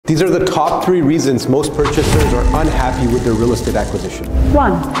These are the top 3 reasons most purchasers are unhappy with their real estate acquisition.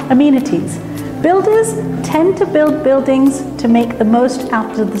 1. Amenities. Builders tend to build buildings to make the most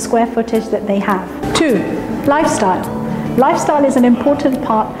out of the square footage that they have. 2. Lifestyle. Lifestyle is an important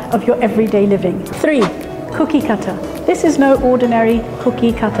part of your everyday living. 3. Cookie cutter. This is no ordinary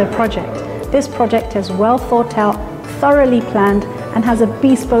cookie cutter project. This project is well thought out, thoroughly planned, and has a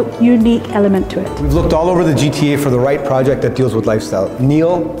bespoke, unique element to it. We've looked all over the GTA for the right project that deals with lifestyle.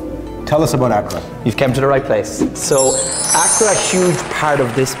 Neil, tell us about Accra. You've come to the right place. So Accra, a huge part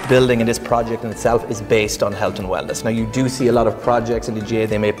of this building and this project in itself is based on health and wellness. Now you do see a lot of projects in the GA,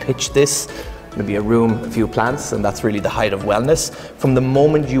 they may pitch this, maybe a room, a few plants, and that's really the height of wellness. From the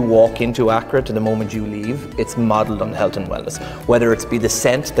moment you walk into Accra to the moment you leave, it's modeled on health and wellness. Whether it's be the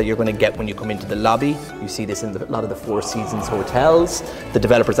scent that you're going to get when you come into the lobby, you see this in a lot of the Four Seasons hotels. The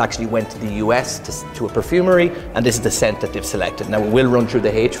developers actually went to the US to a perfumery, and this is the scent that they've selected. Now we'll run through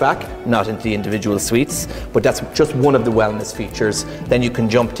the HVAC, not into the individual suites, but that's just one of the wellness features. Then you can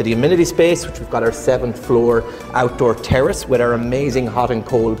jump to the amenity space, which we've got our 7th floor outdoor terrace with our amazing hot and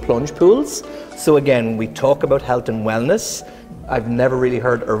cold plunge pools. So again, when we talk about health and wellness, I've never really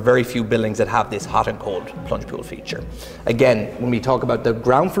heard, or very few buildings that have this hot and cold plunge pool feature. Again, when we talk about the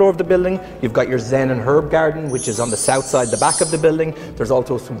ground floor of the building, you've got your Zen and Herb garden, which is on the south side, the back of the building. There's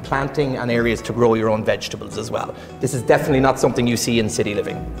also some planting and areas to grow your own vegetables as well. This is definitely not something you see in city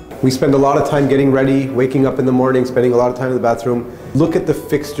living. We spend a lot of time getting ready, waking up in the morning, spending a lot of time in the bathroom. Look at the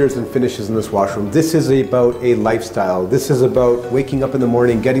fixtures and finishes in this washroom. This is about a lifestyle. This is about waking up in the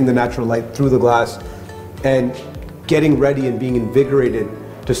morning, getting the natural light through the glass, and getting ready and being invigorated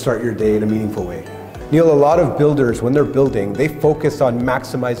to start your day in a meaningful way. Neil, a lot of builders, when they're building, they focus on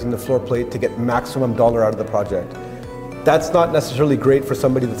maximizing the floor plate to get maximum dollar out of the project. That's not necessarily great for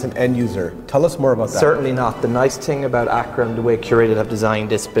somebody that's an end user. Tell us more about that. Certainly not. The nice thing about Accra and the way Curated have designed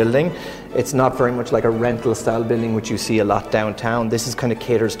this building, it's not very much like a rental style building which you see a lot downtown. This is kind of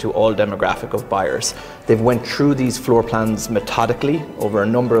caters to all demographic of buyers. They've went through these floor plans methodically over a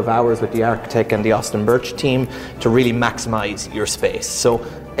number of hours with the architect and the Austin Birch team to really maximize your space. So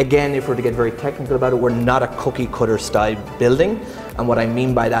again, if we're to get very technical about it, we're not a cookie cutter style building. And what I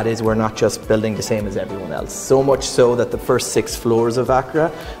mean by that is we're not just building the same as everyone else. So much so that the first 6 floors of Accra,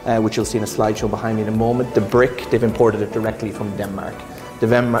 which you'll see in a slideshow behind me in a moment, the brick, they've imported it directly from Denmark.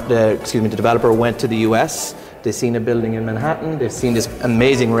 The developer went to the US, they've seen a building in Manhattan, they've seen this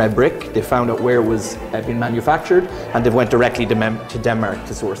amazing red brick, they found out where it was being manufactured, and they went directly to Denmark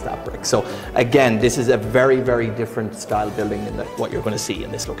to source that brick. So again, this is a very, very different style building than what you're going to see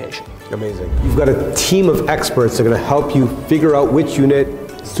in this location. Amazing. You've got a team of experts that are going to help you figure out which unit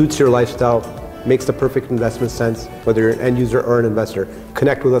suits your lifestyle, makes the perfect investment sense, whether you're an end user or an investor.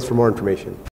 Connect with us for more information.